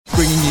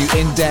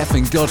in-depth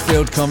and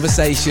God-filled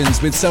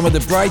conversations with some of the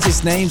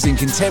brightest names in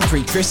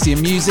contemporary Christian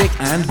music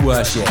and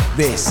worship.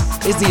 This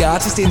is The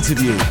Artist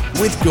Interview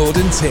with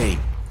Gordon T.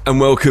 And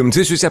welcome to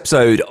this week's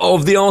episode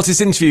of The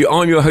Artist Interview.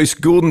 I'm your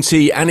host, Gordon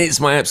T, and it's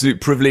my absolute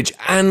privilege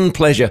and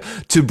pleasure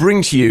to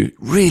bring to you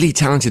really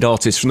talented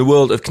artists from the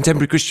world of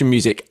contemporary Christian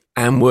music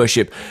and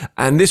worship.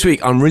 And this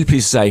week, I'm really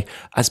pleased to say,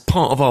 as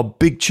part of our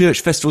big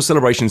church festival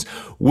celebrations,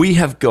 we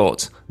have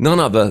got none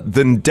other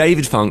than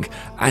David Funk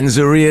and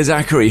Zahriya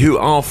Zachary, who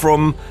are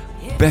from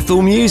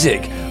Bethel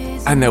Music.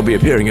 And they'll be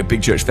appearing at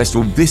Big Church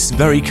Festival this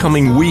very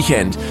coming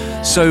weekend.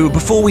 So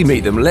before we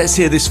meet them, let's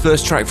hear this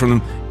first track from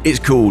them. It's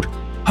called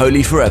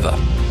Holy Forever.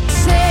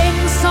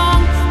 Sing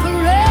song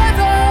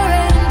forever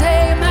and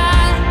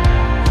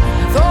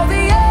amen. Though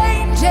the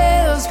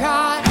angels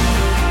cry,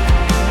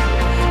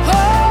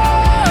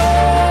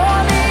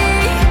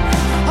 holy,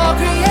 all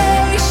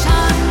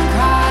creation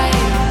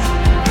cries,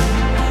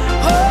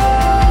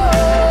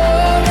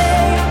 holy,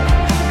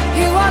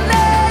 you are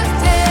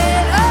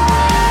lifted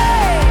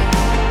high,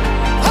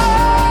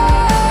 holy,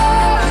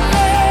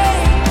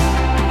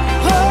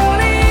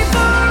 holy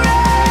forever.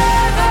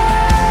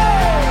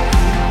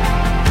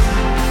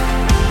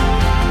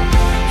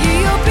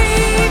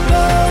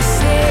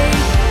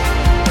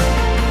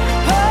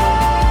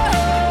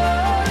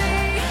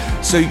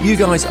 So you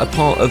guys are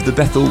part of the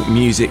Bethel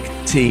Music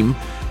team.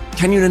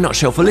 Can you, in a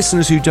nutshell, for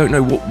listeners who don't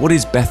know what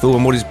is Bethel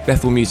and what is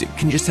Bethel Music,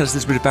 can you just tell us a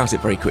little bit about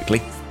it very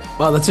quickly?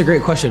 Wow, that's a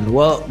great question.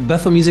 Well,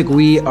 Bethel Music,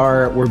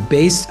 we're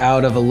based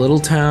out of a little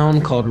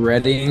town called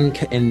Redding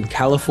in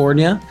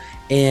California,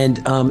 and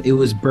it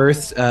was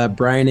birthed.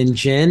 Brian and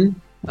Jen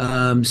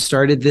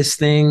started this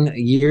thing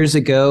years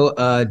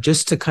ago,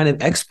 just to kind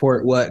of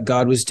export what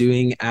God was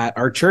doing at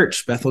our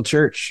church, Bethel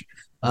Church.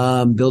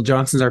 Bill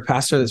Johnson's our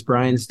pastor. That's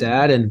Brian's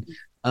dad, and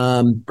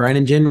Brian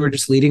and Jen were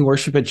just leading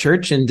worship at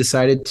church and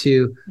decided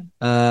to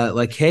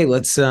hey,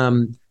 let's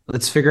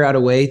figure out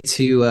a way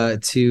to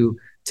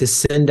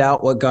send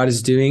out what God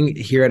is doing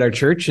here at our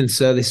church. And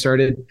so they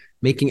started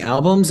making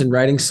albums and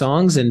writing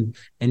songs and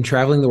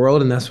traveling the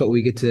world, and that's what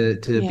we get to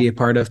be a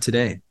part of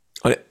today.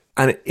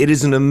 And it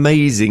is an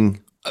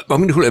amazing, I'm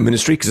going to call it a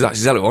ministry because that's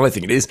exactly what I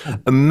think it is,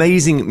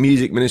 amazing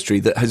music ministry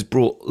that has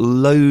brought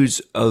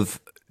loads of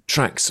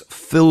tracks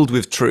filled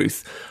with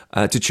truth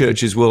to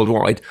churches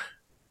worldwide.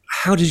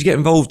 How did you get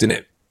involved in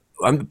it?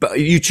 But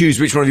you choose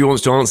which one of you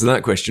wants to answer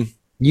that question.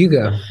 You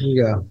go.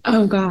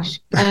 Oh gosh.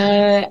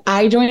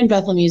 I joined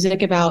Bethel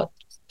Music about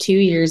 2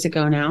 years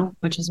ago now,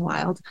 which is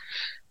wild.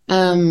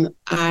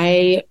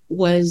 I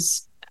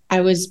was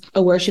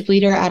a worship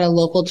leader at a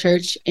local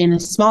church in a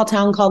small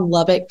town called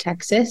Lubbock,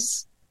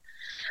 Texas,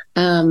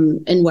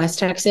 in West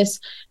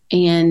Texas.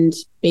 And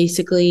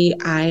basically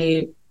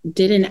I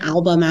did an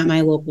album at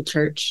my local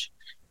church,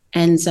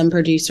 and some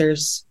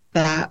producers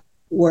that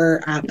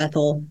were at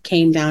Bethel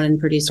came down and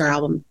produced our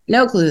album.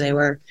 No clue they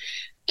were.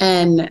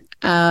 And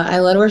I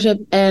led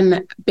worship,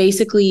 and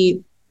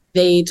basically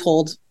they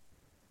told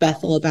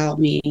Bethel about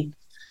me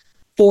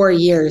 4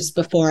 years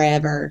before I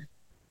ever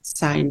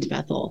signed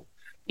Bethel.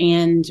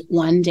 And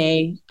one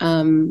day,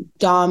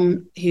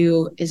 Dom,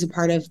 who is a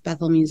part of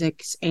Bethel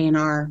Music's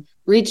A&R,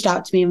 reached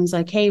out to me and was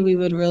like, hey, we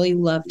would really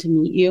love to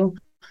meet you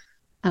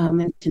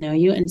and to know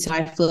you. And so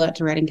I flew out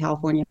to Redding,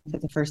 California for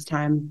the first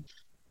time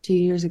 2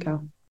 years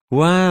ago.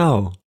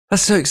 Wow.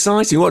 That's so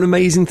exciting. What an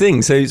amazing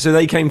thing. So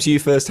they came to you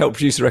first, helped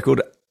produce the record,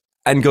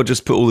 and God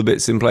just put all the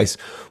bits in place.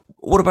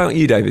 What about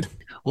you, David?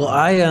 Well,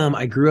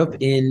 I grew up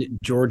in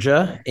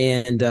Georgia,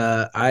 and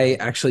I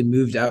actually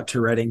moved out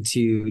to Redding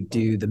to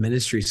do the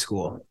ministry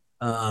school.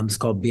 It's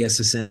called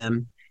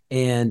BSSM.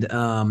 And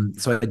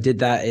so I did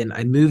that, and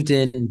I moved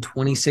in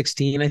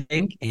 2016, I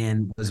think,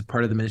 and was a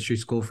part of the ministry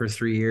school for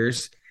 3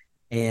 years.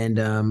 And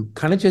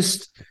kind of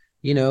just,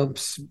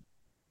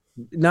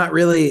 not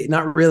really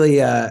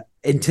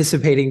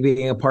anticipating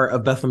being a part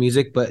of Bethel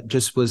Music, but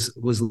just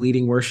was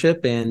leading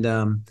worship.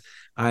 And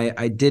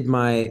I did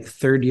my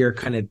third year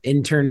kind of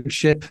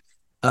internship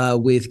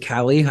with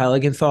Callie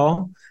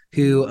Heiligenthal,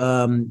 who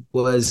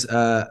was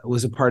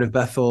a part of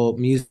Bethel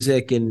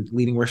Music and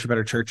leading worship at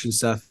our church and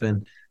stuff.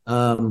 And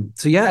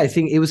so yeah, I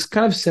think it was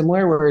kind of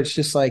similar, where it's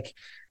just like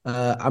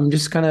I'm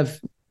just kind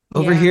of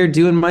over here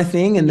doing my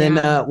thing, and then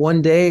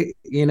one day,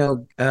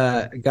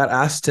 got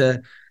asked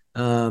to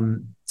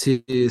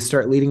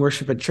start leading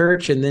worship at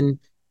church, and then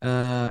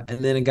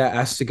I got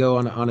asked to go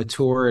on a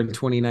tour in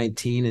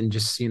 2019, and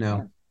just I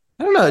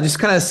don't know, it just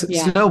kind of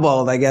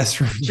snowballed, I guess,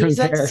 from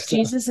there.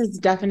 Jesus is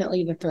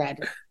definitely the thread.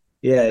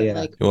 Yeah.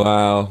 Like,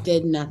 wow.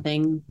 Did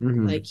nothing.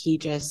 Mm-hmm. Like, he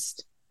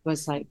just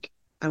was like,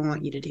 I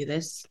want you to do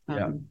this,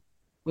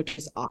 which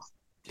is awesome.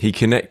 He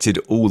connected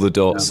all the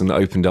dots and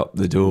opened up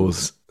the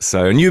doors.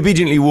 So, and you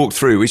obediently walked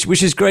through,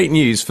 which is great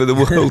news for the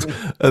world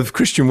of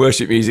Christian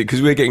worship music,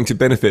 because we're getting to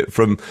benefit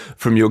from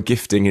your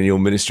gifting and your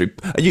ministry.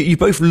 You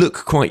both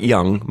look quite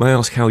young. May I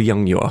ask how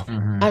young you are?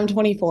 Mm-hmm. I'm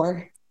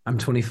 24. I'm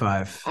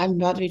 25. I'm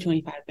about to be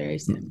 25 very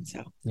soon.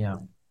 So yeah.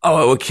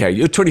 Oh, okay.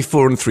 You're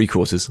 24 and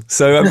 3/4.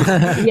 So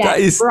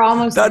We're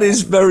almost that there.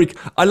 is very.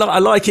 I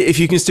like it if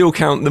you can still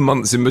count the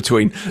months in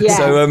between.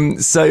 Yeah.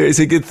 So it's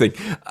a good thing.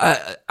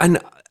 And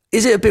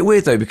is it a bit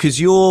weird though, because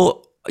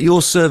your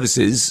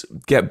services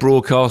get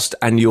broadcast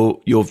and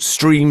your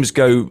streams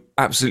go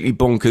absolutely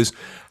bonkers?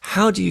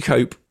 How do you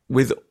cope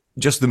with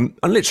just the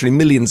literally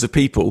millions of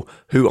people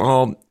who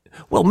are?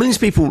 Well, millions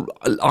of people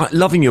are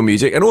loving your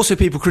music and also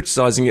people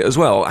criticizing it as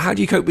well. How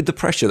do you cope with the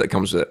pressure that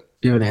comes with it?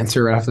 Do you have an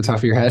answer right off the top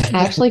of your head?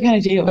 I actually kind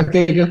of do.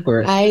 Okay, go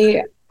for it.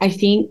 I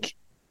think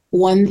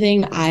one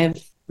thing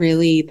I've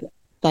really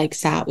like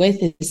sat with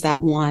is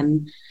that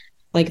one,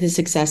 like the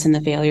success and the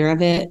failure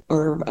of it,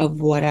 or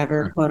of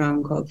whatever quote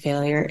unquote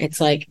failure.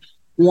 It's like,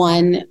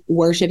 one,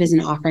 worship is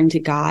an offering to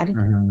God.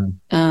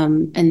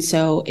 And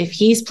so if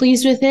he's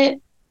pleased with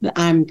it,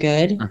 I'm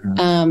good.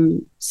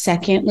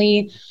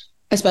 Secondly,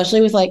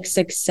 especially with like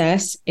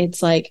success,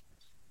 it's like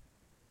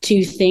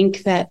to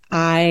think that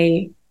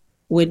I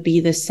would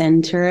be the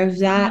center of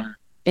that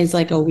is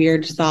like a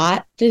weird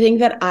thought. To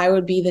think that I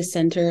would be the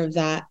center of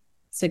that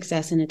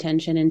success and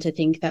attention, and to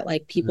think that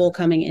like people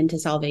coming into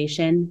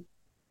salvation,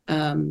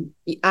 I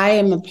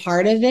am a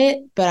part of it,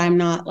 but I'm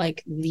not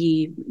like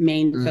the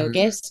main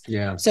focus.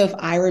 Yeah. So if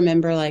I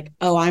remember like,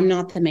 oh, I'm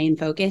not the main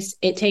focus,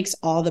 it takes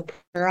all the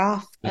pressure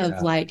off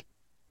of like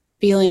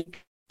feeling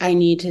I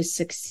need to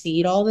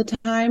succeed all the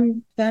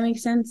time, if that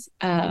makes sense.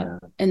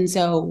 And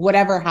so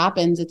whatever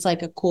happens, it's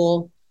like a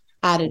cool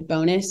added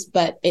bonus,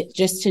 but it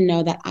just to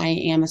know that I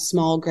am a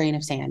small grain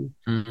of sand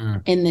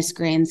in this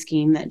grand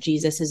scheme that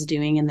Jesus is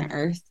doing in the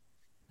earth.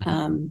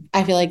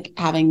 I feel like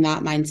having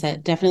that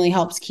mindset definitely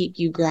helps keep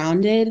you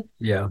grounded.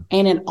 Yeah.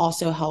 And it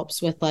also helps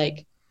with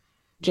like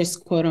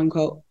just quote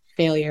unquote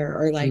failure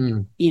or like,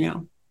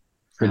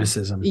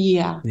 Criticism.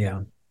 Yeah.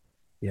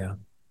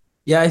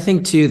 Yeah, I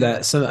think too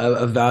that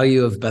a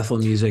value of Bethel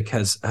music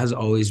has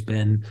always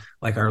been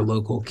like our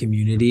local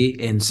community.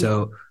 And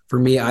so for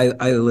me, I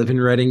live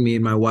in Reading. Me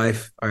and my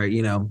wife are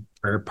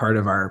part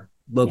of our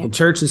local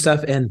church and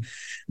stuff. And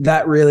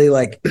that really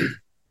like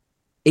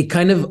it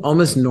kind of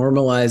almost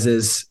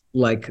normalizes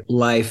like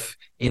life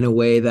in a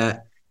way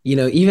that,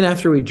 even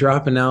after we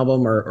drop an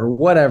album or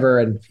whatever,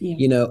 and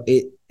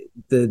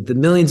the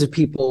millions of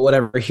people,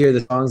 whatever, hear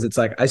the songs, it's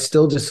like I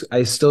still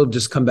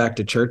just come back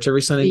to church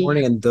every Sunday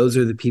morning, and those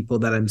are the people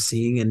that I'm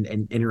seeing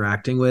and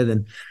interacting with.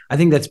 And I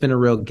think that's been a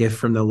real gift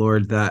from the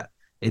Lord, that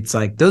it's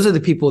like those are the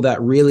people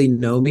that really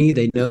know me.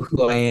 They know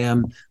who I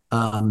am.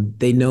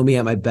 They know me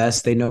at my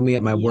best. They know me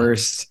at my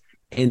worst.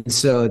 And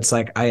so it's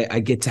like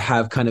I get to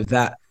have kind of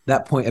that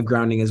point of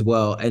grounding as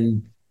well.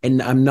 And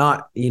I'm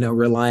not,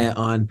 reliant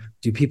on,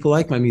 do people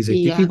like my music?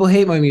 Do people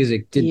hate my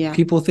music? Did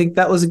people think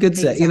that was a good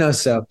set?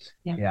 So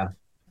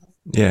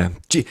Yeah.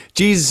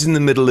 Jesus in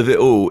the middle of it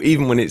all,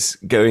 even when it's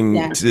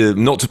going to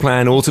not to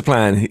plan or to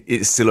plan,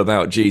 it's still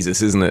about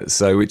Jesus, isn't it?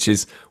 So which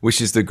is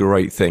the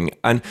great thing.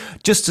 And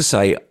just to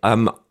say,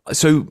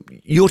 so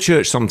your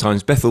church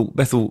sometimes,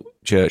 Bethel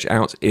Church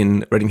out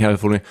in Redding,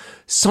 California,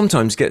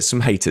 sometimes gets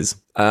some haters.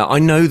 I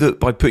know that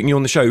by putting you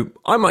on the show,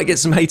 I might get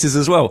some haters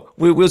as well.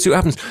 We'll see what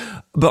happens.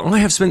 But I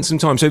have spent some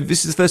time. So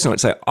this is the first thing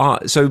I'd say.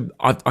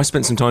 I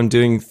spent some time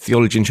doing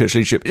theology and church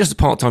leadership, just a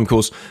part-time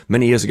course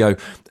many years ago,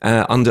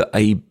 under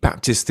a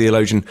Baptist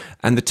theologian.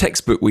 And the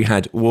textbook we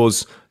had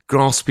was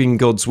Grasping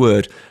God's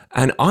Word.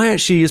 And I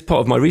actually, as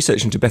part of my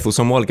research into Bethel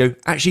some while ago,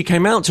 actually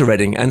came out to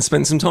Reading and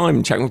spent some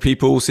time chatting with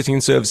people, sitting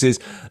in services,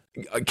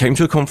 came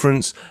to a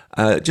conference,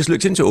 just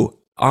looked into it all.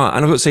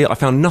 And I've got to say, I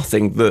found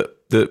nothing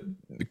that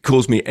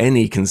caused me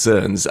any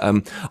concerns.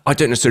 I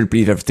don't necessarily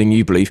believe everything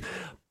you believe,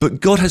 but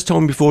God has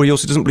told me before he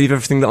also doesn't believe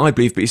everything that I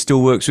believe, but he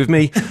still works with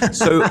me.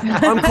 So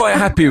I'm quite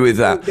happy with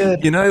that,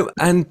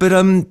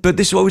 but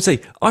this is what I would say.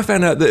 I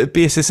found out that at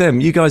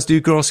BSSM, you guys do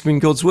Grasping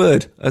God's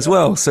Word as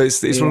well. So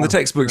it's one of the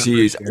textbooks you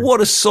use. Sure.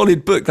 What a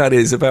solid book that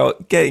is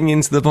about getting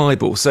into the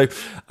Bible. So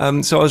I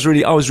was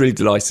really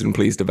delighted and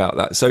pleased about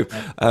that.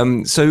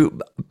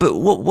 But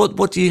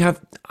what do you have?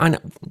 Can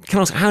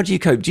I ask, how do you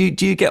cope? Do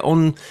you get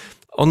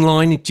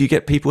online? Do you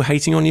get people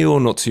hating on you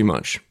or not too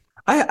much?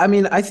 I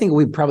mean, I think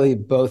we probably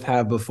both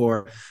have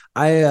before.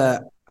 I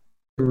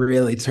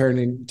really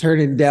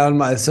turning down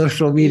my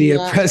social media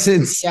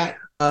presence,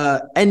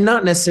 and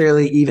not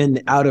necessarily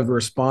even out of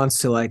response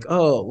to like,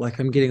 oh, like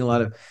I'm getting a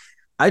lot of.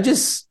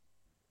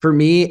 For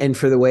me and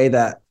for the way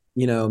that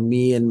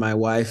me and my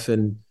wife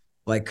and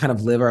like kind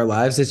of live our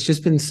lives, it's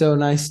just been so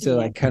nice to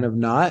like kind of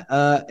not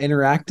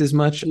interact as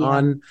much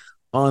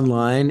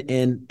online,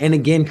 and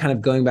again, kind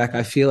of going back,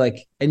 I feel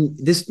like, and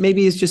this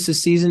maybe is just a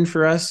season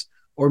for us.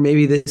 Or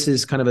maybe this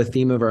is kind of a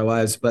theme of our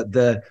lives, but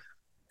the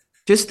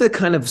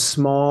kind of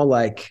small,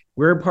 like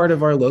we're a part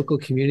of our local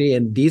community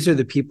and these are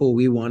the people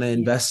we want to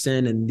invest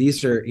in. And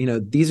these are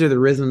the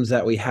rhythms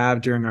that we have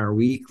during our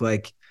week.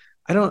 Like,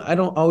 I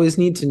don't always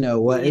need to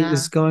know what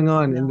is going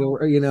on in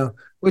the,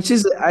 which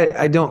is,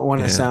 I don't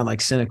want to sound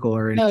like cynical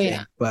or anything,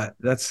 but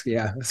that's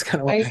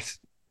kind of what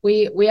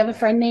We have a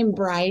friend named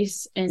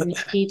Bryce, and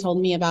he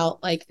told me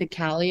about like the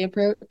Cali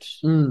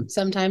approach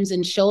sometimes,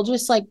 and she'll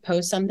just like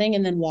post something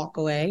and then walk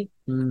away.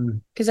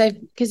 Because I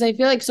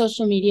feel like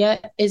social media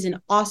is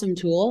an awesome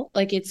tool.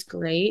 Like it's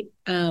great.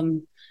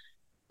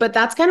 But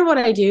that's kind of what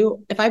I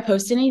do. If I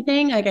post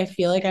anything, like I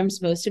feel like I'm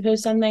supposed to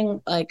post something,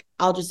 like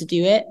I'll just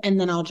do it and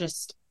then I'll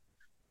just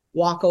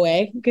walk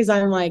away because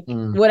I'm like,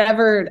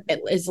 whatever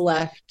is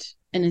left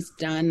and is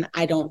done,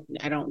 I don't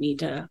need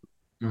to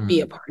be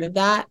a part of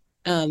that.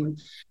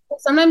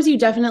 Sometimes you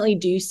definitely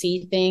do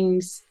see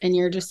things and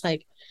you're just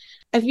like,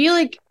 I feel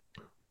like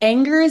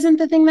anger isn't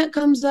the thing that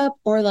comes up,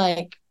 or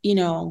like,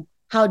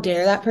 how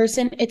dare that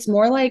person. It's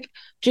more like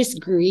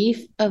just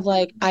grief of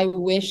like, I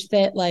wish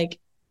that like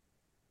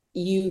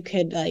you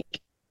could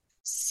like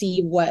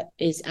see what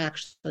is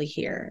actually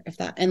here, if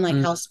that, and like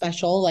how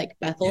special like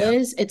Bethel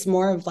is. It's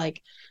more of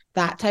like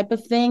that type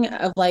of thing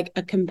of like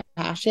a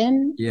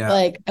compassion,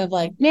 like of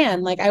like,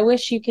 man, like I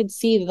wish you could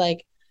see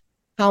like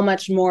how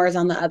much more is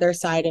on the other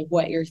side of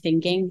what you're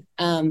thinking.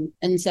 And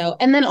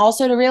then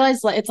also to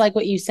realize like, it's like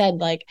what you said,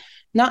 like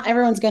not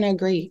everyone's going to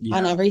agree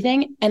on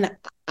everything. And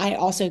I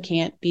also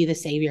can't be the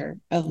savior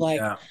of like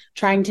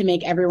trying to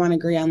make everyone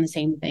agree on the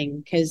same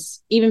thing.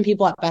 Because even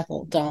people at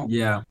Bethel don't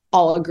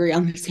all agree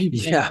on the same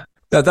thing. Yeah.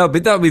 That'll be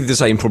the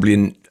same probably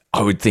in,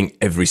 I would think,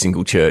 every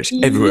single church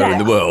everywhere in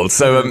the world.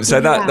 So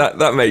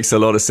that makes a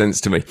lot of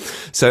sense to me.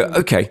 So,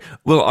 okay.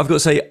 Well, I've got to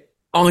say,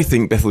 I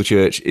think Bethel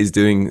Church is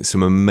doing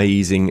some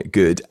amazing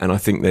good, and I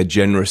think they're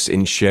generous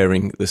in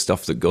sharing the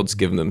stuff that God's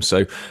given them.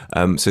 So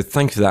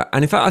thank you for that.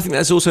 And in fact, I think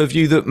that's also a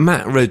view that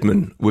Matt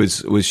Redman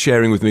was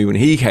sharing with me when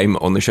he came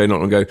on the show not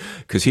long ago,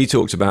 because he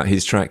talked about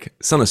his track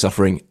 "Son of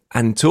Suffering"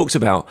 and talked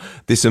about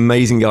this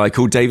amazing guy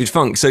called David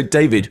Funk. So,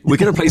 David, we're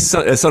going to play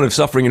 "Son of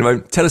Suffering" in a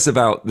moment. Tell us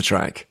about the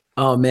track.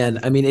 Oh man,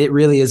 I mean, it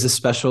really is a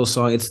special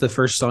song. It's the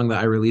first song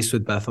that I released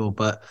with Bethel,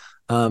 but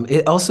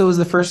it also was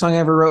the first song I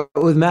ever wrote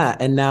with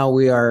Matt, and now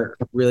we are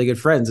really good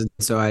friends, and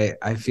so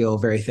I feel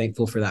very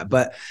thankful for that.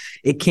 But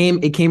it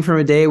came from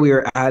a day we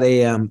were at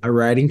a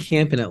writing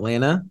camp in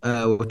Atlanta,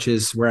 which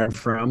is where I'm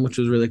from, which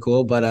was really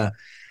cool. But and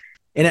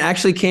it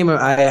actually came.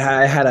 I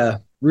had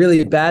a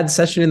really bad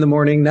session in the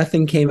morning.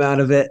 Nothing came out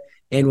of it,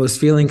 and was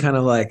feeling kind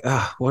of like,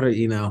 what are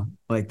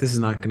like this is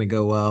not going to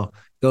go well.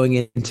 Going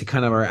into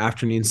kind of our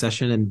afternoon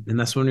session, and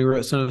that's when we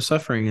wrote "Son of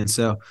Suffering." And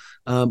so,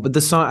 but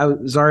the song,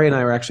 Zari and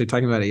I were actually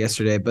talking about it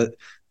yesterday, but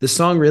the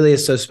song really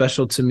is so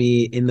special to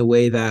me in the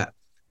way that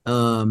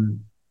I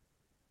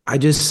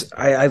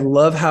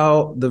love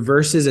how the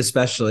verses,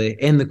 especially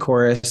in the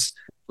chorus,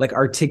 like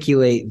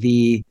articulate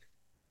the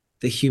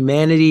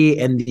humanity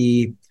and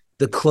the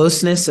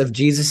closeness of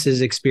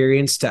Jesus's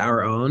experience to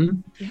our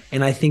own.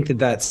 And I think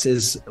that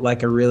is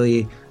like a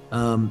really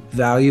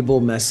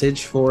valuable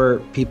message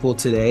for people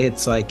today.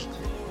 It's like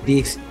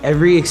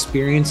every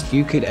experience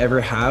you could ever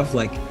have,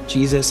 like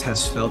Jesus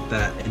has felt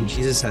that and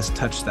Jesus has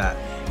touched that.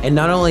 And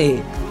not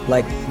only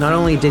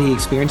did he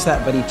experience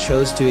that, but he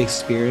chose to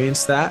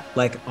experience that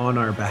like on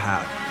our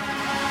behalf.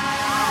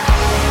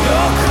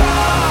 Your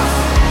cross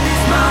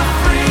is my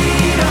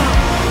freedom.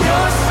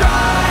 Your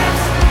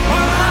stripes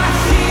are my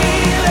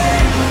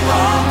healing.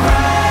 All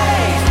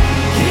praise,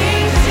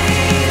 King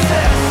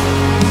Jesus.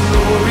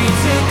 Glory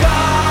to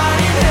God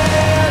in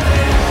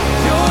heaven.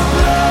 Your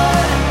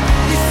blood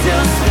is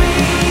still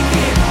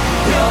speaking.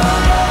 Your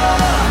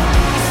love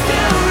is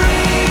still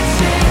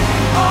reaching.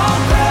 All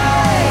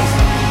praise,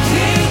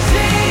 King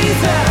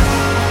Jesus.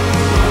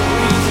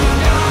 Glory to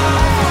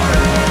God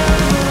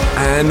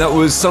forever. And that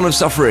was "Son of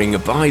Suffering"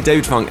 by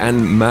David Funk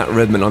and Matt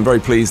Redman. I'm very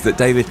pleased that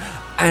David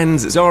and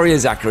Zahriya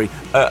Zachary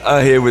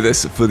are here with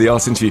us for the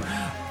Art Interview.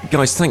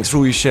 Guys, thanks for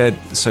all you shared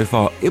so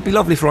far. It'd be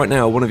lovely if right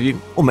now one of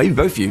you, or maybe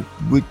both of you,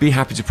 would be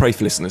happy to pray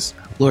for listeners.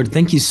 Lord,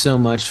 thank you so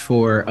much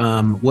for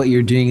what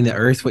you're doing in the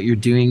earth, what you're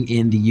doing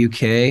in the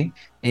UK.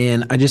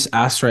 And I just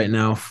ask right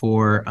now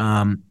for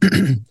I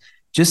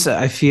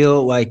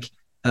feel like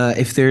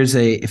if there's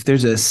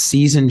a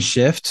season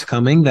shift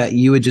coming, that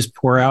you would just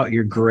pour out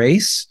your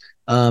grace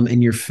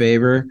and your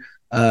favor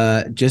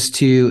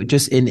just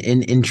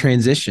in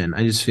transition.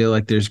 I just feel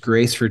like there's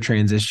grace for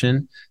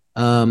transition.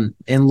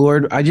 And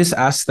Lord, I just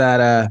ask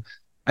that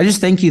I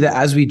just thank you that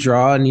as we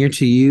draw near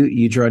to you,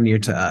 you draw near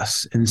to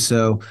us. And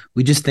so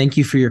we just thank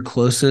you for your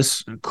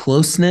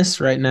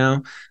closeness right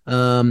now.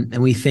 And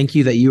we thank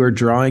you that you are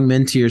drawing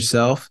men to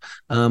yourself.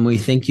 We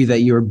thank you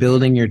that you are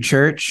building your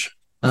church.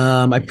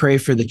 I pray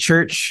for the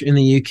church in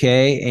the UK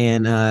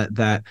and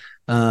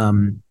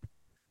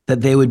that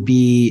they would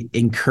be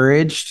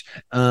encouraged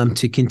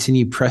to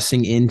continue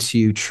pressing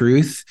into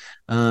truth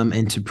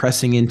and to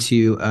pressing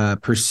into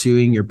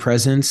pursuing your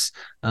presence.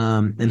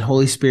 And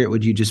Holy Spirit,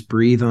 would you just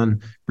breathe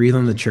on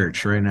the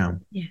church right now?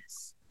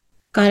 Yes.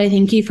 God, I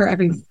thank you for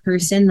every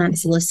person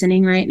that's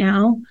listening right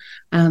now.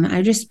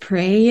 I just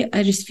pray,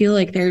 I just feel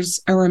like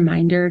there's a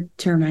reminder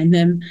to remind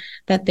them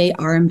that they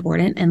are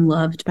important and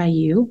loved by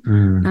you.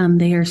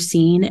 They are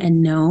seen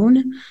and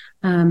known.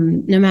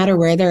 No matter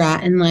where they're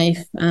at in life,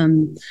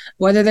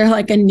 whether they're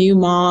like a new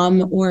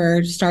mom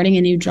or starting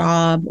a new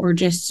job or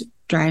just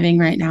driving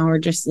right now or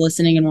just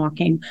listening and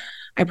walking,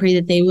 I pray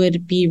that they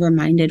would be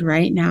reminded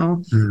right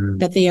now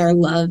that they are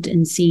loved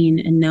and seen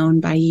and known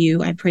by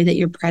you. I pray that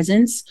your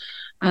presence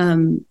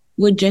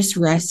would just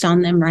rest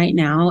on them right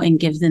now and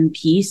give them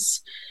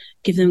peace,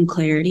 give them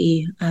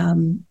clarity,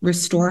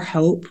 restore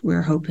hope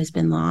where hope has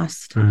been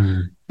lost,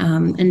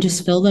 and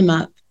just fill them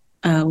up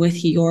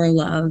with your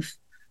love.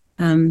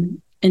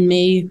 And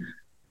may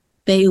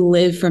they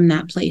live from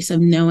that place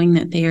of knowing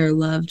that they are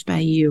loved by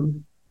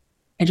you.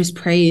 I just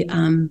pray,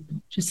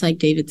 just like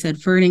David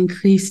said, for an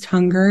increased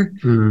hunger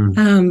and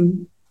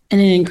an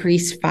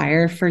increased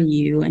fire for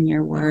you and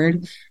your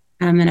word.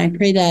 And I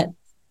pray that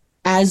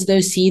as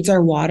those seeds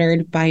are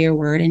watered by your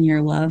word and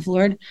your love,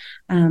 Lord,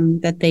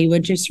 that they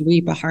would just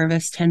reap a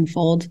harvest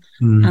tenfold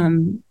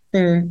for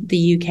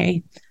the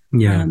UK.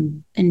 Yeah.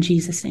 In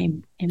Jesus'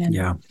 name, amen.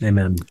 Yeah.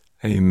 Amen.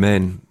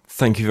 Amen.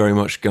 Thank you very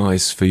much,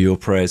 guys, for your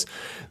prayers.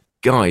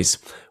 Guys,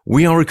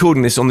 we are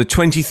recording this on the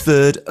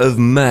 23rd of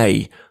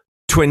May,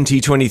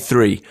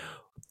 2023.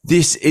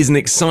 This is an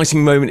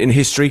exciting moment in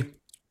history.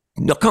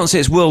 I can't say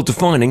it's world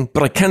defining,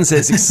 but I can say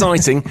it's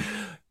exciting.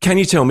 Can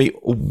you tell me,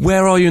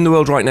 where are you in the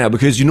world right now?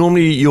 Because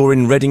you're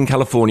in Redding,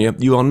 California.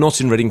 You are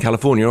not in Redding,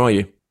 California, are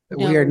you?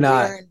 No, we are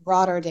not. We're in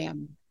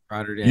Rotterdam.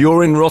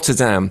 You're in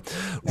Rotterdam.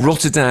 Yeah.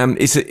 Rotterdam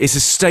is a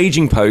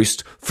staging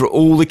post for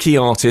all the key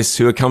artists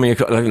who are coming. I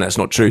think that's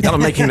not true.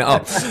 I'm making that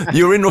up.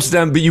 You're in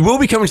Rotterdam, but you will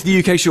be coming to the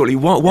UK shortly.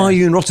 Why are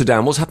you in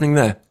Rotterdam? What's happening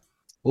there?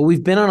 Well,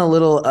 we've been on a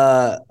little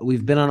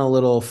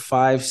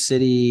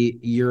 5-city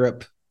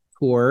Europe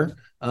tour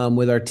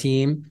with our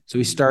team. So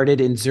we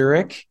started in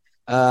Zurich.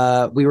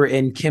 We were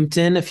in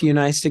Kempten a few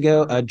nights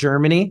ago,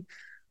 Germany.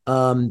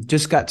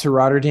 Just got to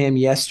Rotterdam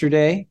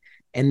yesterday,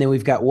 and then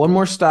we've got one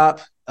more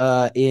stop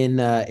in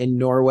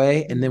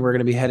Norway, and then we're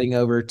going to be heading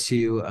over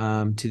to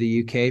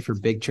the UK for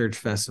Big Church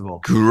Festival.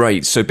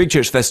 Great. So Big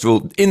Church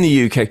Festival in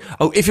the UK.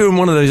 Oh, if you're in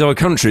one of those other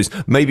countries,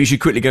 maybe you should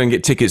quickly go and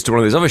get tickets to one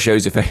of those other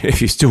shows if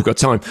you've still got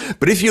time.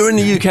 But if you're in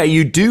the UK,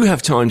 you do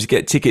have time to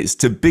get tickets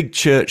to Big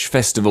Church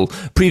Festival,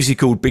 previously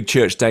called Big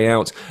Church Day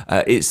Out.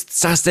 It's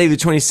Saturday the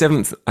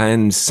 27th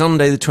and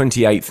Sunday the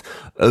 28th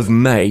of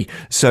May.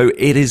 So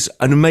it is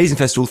an amazing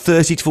festival.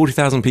 30 to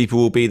 40,000 people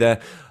will be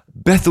there.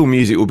 Bethel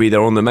Music will be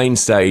there on the main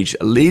stage,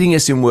 leading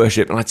us in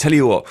worship. And I tell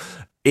you what,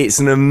 it's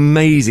an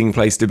amazing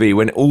place to be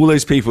when all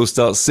those people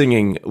start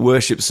singing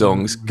worship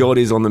songs. God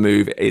is on the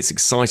move. It's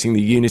exciting,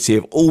 the unity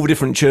of all the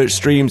different church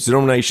streams,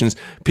 denominations,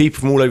 people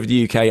from all over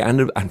the UK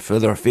and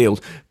further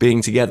afield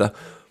being together.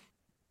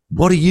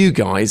 What are you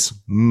guys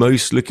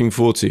most looking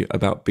forward to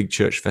about Big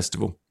Church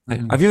Festival?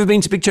 Have you ever been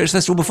to Big Church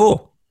Festival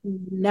before?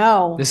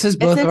 No. This is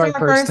both of our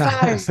first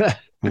times.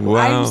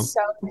 Wow. I'm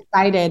so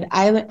excited.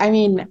 I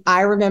mean,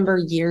 I remember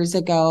years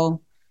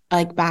ago,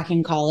 like back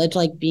in college,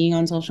 like being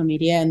on social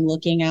media and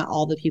looking at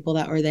all the people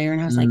that were there.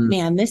 And I was like,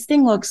 man, this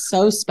thing looks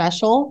so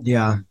special.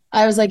 Yeah.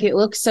 I was like, it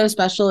looks so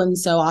special and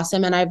so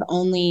awesome. And I've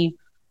only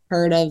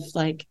heard of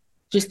like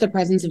just the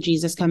presence of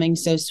Jesus coming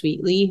so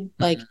sweetly,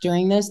 like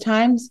during those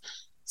times.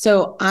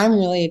 So I'm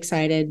really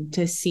excited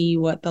to see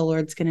what the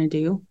Lord's going to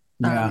do,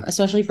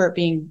 especially for it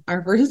being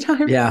our first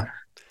time. Yeah.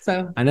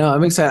 So I know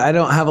I'm excited. I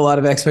don't have a lot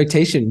of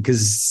expectation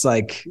because it's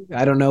like,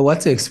 I don't know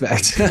what to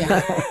expect.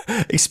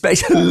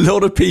 Expect a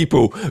lot of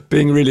people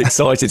being really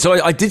excited. So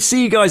I did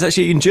see you guys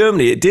actually in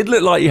Germany. It did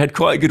look like you had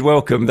quite a good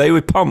welcome. They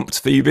were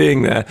pumped for you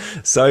being there.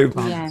 So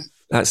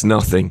that's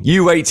nothing.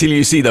 You wait till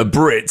you see the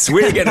Brits.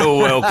 We're going to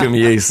welcome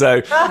you.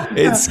 So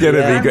it's going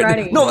to be good.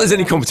 Ready. Not that there's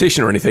any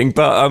competition or anything,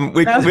 but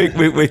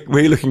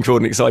we're looking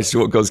forward and excited to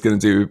what God's going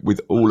to do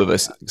with all of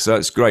us. So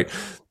that's great.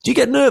 Do you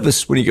get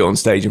nervous when you go on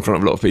stage in front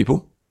of a lot of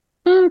people?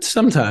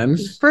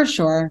 Sometimes. for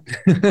sure.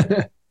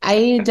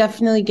 I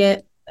definitely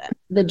get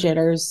the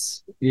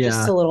jitters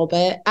just a little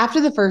bit. After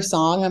the first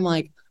song, I'm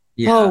like,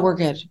 oh, we're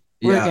good.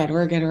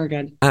 We're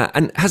good.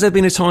 And has there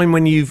been a time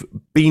when you've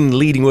been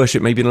leading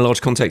worship, maybe in a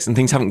large context, and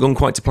things haven't gone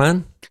quite to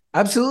plan?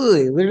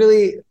 Absolutely.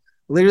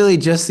 Literally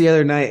just the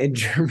other night in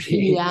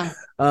Germany. Yeah.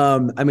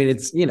 I mean,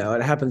 it's, it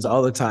happens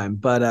all the time,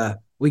 but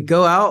we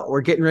go out,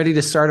 we're getting ready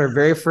to start our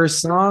very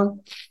first song.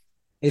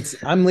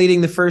 I'm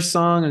leading the first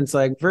song, and it's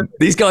like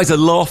these guys are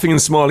laughing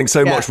and smiling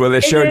so much while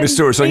they're sharing the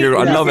story. So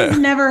I love it. It's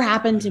never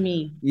happened to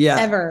me. Yeah.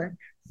 Ever.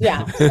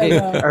 Yeah.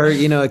 Or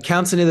it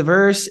counts into the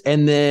verse,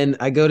 and then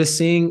I go to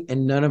sing,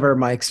 and none of our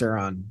mics are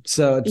on.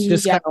 So it's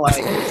just kind of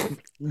like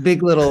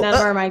big little. None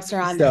of our mics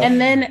are on. So. And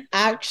then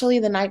actually,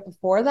 the night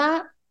before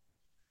that,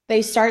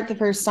 they start the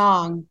first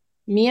song.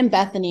 Me and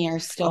Bethany are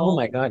still. Oh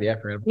my God! Yeah,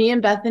 forever. Me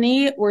and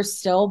Bethany were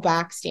still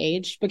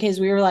backstage because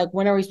we were like,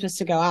 "When are we supposed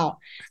to go out?"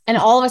 And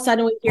all of a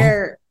sudden, we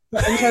hear the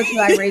intro to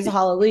 "I Raise a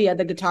Hallelujah."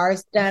 The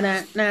guitarist,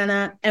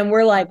 da-na, and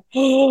we're like,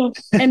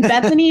 and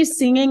Bethany's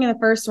singing in the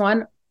first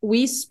one.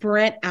 We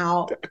sprint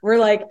out. We're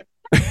like,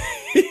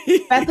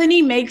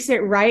 Bethany makes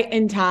it right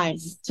in time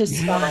to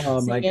start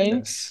Oh my singing.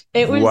 goodness.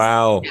 It was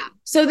Wow. yeah.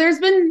 So there's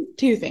been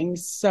 2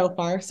 things so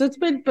far. So it's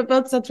been, but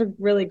both sets are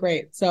really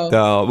great. So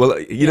Well,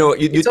 you know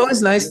what? It's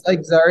always nice, like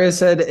Zahriya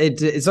said,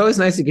 it's always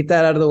nice to get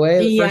that out of the way,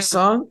 the Yeah, first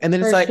song, and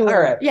then it's for like, sure.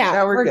 all right, Yeah,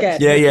 now we're good.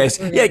 Yeah, yes.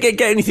 We're Yeah, good.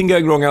 get anything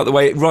going wrong out the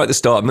way right at the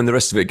start, and then the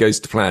rest of it goes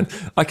to plan.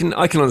 I can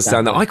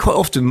understand that. I quite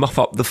often muff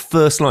up the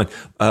first line.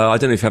 I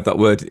don't know if you have that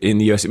word in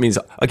the US. It means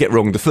I get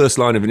wrong the first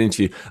line of an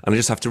interview, and I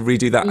just have to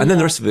redo that, and then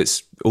the rest of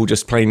it's all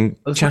just plain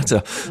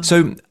chatter.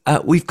 So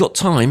we've got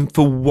time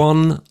for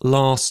one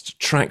last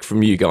track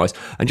from you guys,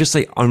 and just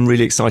say I'm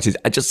really excited.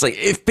 And just say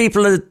if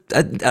people are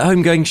at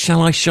home going,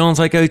 shall I, shan't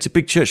I go to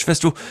Big Church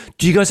Festival?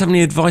 Do you guys have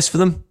any advice for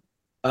them?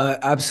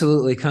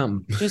 Absolutely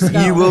come. Just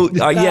go. You will, Just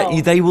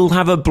go. they will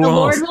have a The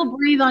Lord blast. will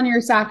breathe on your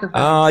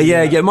sacrifice.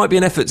 Yeah, it might be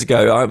an effort to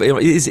go.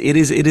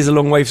 It is a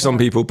long way for some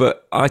people,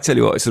 but I tell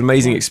you what, it's an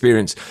amazing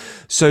experience.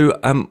 So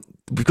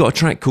we've got a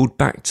track called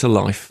 "Back to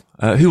Life."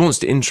 Who wants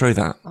to intro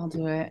that? I'll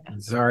do it.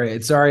 Zahriya,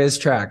 it's Zahriya's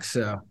track,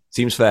 so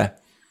Seems fair.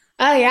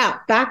 Oh yeah,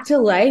 Back to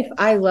Life.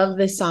 I love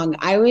this song.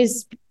 I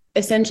was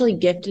essentially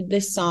gifted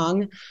this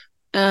song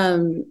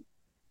from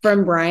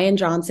Brian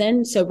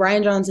Johnson. So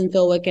Brian Johnson,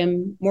 Phil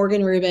Wickham,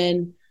 Morgan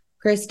Rubin,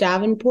 Chris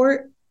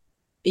Davenport.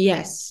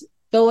 Yes.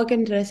 Phil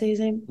Wickham, did I say his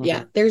name? Mm-hmm.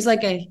 Yeah. There's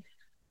like a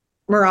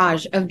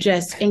mirage of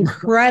just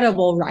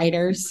incredible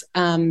writers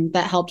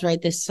that helped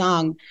write this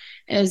song.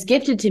 And it was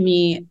gifted to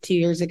me 2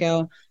 years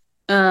ago.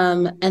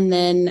 And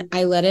then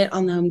I led it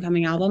on the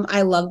Homecoming album.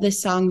 I love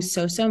this song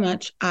so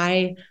much.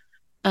 I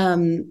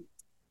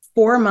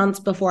 4 months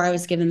before I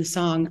was given the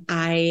song,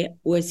 I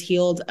was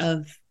healed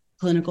of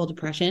clinical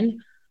depression.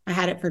 I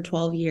had it for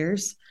 12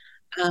 years.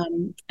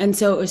 And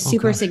so it was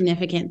super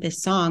significant,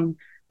 this song,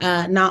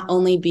 not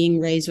only being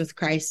raised with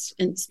Christ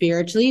and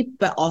spiritually,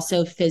 but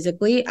also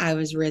physically. I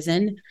was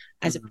risen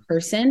as a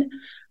person.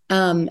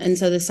 And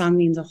so the song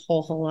means a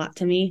whole lot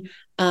to me.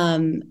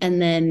 And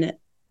then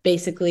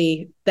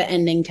basically the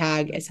ending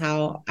tag is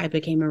how I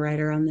became a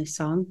writer on this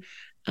song.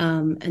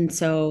 And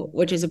so,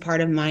 which is a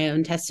part of my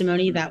own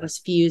testimony that was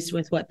fused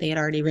with what they had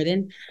already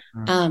written.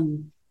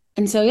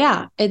 And so,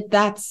 yeah,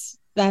 that's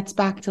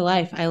Back to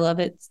Life. I love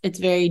it. It's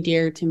very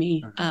dear to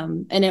me.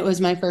 And it was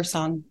my first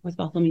song with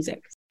Bethel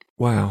Music.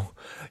 Wow.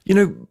 You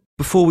know,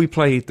 before we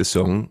played the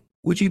song,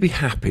 would you be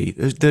happy?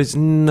 There's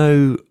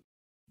no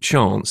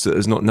chance that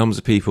there's not numbers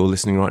of people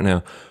listening right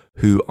now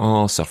who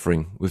are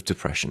suffering with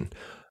depression.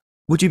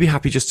 Would you be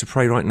happy just to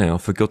pray right now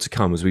for God to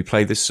come as we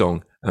play this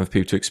song and for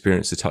people to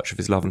experience the touch of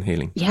his love and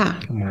healing? Yeah.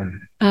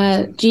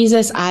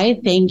 Jesus, I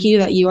thank you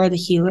that you are the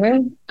healer,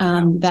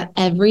 that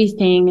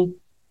everything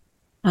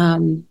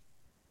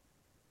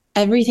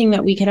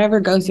that we could ever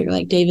go through,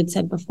 like David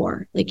said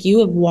before, like you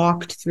have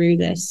walked through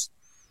this.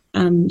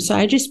 So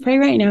I just pray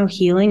right now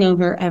healing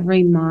over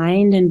every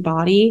mind and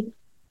body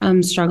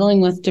struggling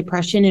with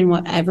depression in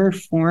whatever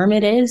form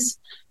it is.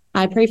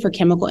 I pray for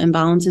chemical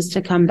imbalances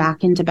to come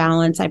back into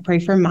balance. I pray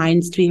for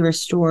minds to be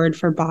restored,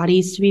 for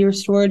bodies to be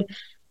restored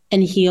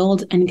and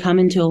healed and come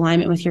into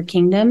alignment with your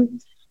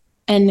kingdom.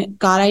 And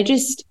God,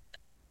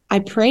 I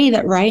pray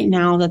that right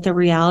now that the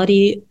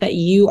reality that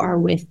you are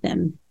with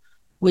them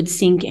would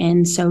sink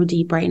in so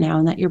deep right now,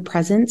 and that your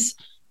presence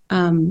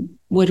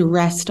would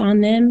rest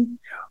on them,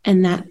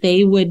 and that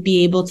they would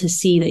be able to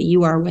see that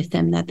you are with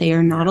them, that they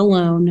are not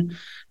alone.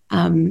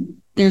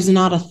 There's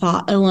not a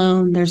thought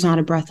alone. There's not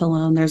a breath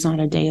alone. There's not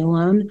a day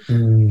alone.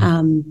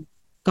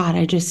 God,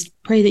 I just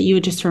pray that you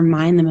would just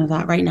remind them of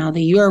that right now,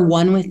 that you are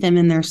one with them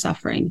in their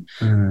suffering.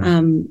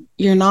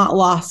 You're not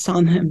lost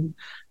on them.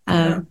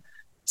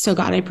 So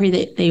God, I pray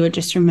that they would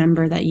just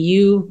remember that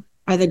you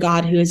are the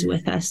God who is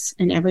with us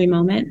in every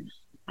moment.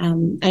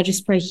 I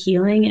just pray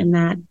healing and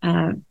that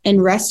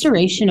and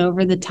restoration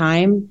over the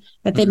time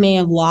that they may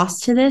have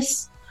lost to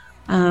this.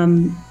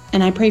 And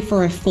I pray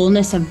for a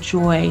fullness of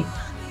joy,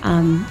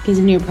 because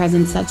in your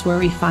presence, that's where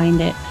we find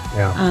it.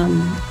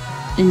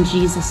 In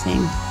Jesus'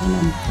 name,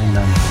 amen.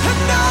 amen.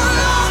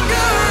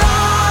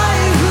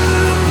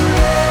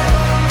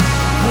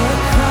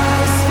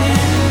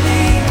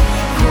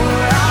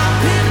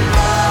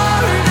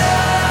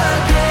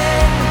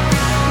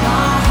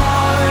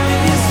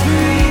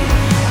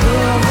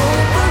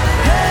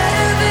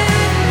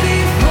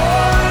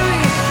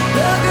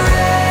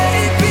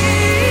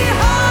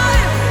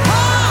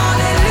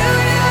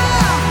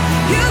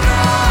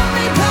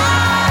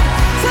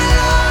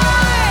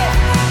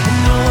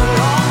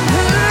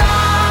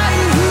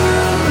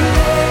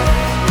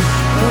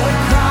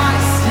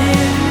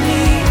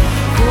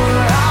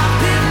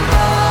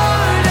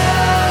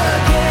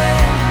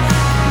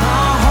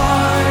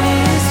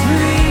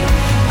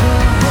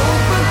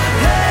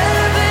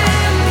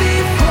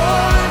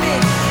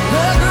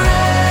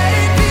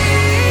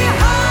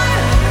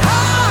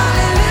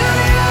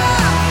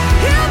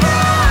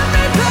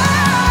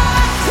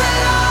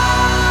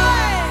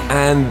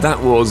 And that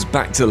was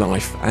Back to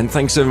Life. And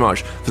thanks so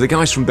much for the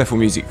guys from Bethel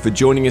Music for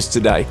joining us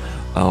today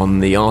on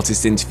the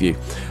artist interview.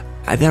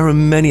 There are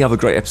many other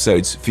great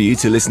episodes for you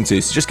to listen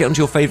to, so just get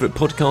onto your favourite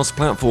podcast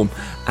platform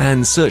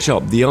and search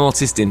up The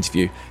Artist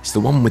Interview. It's the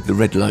one with the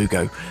red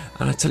logo.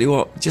 And I tell you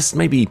what, just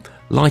maybe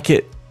like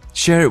it,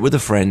 share it with a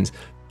friend,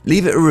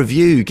 leave it a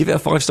review, give it a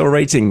 5-star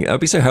rating. It'll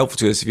be so helpful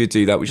to us if you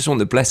do that. We just want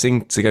the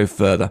blessing to go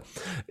further.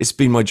 It's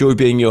been my joy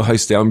being your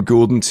host today. I'm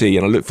Gordon T,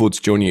 and I look forward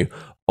to joining you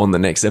on the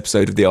next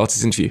episode of The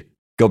Artist Interview.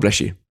 God bless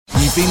you.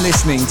 You've been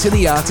listening to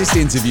The Artist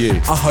Interview,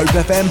 a Hope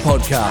FM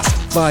podcast.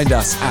 Find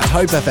us at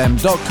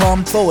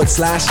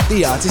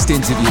hopefm.com/The Artist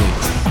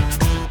Interview.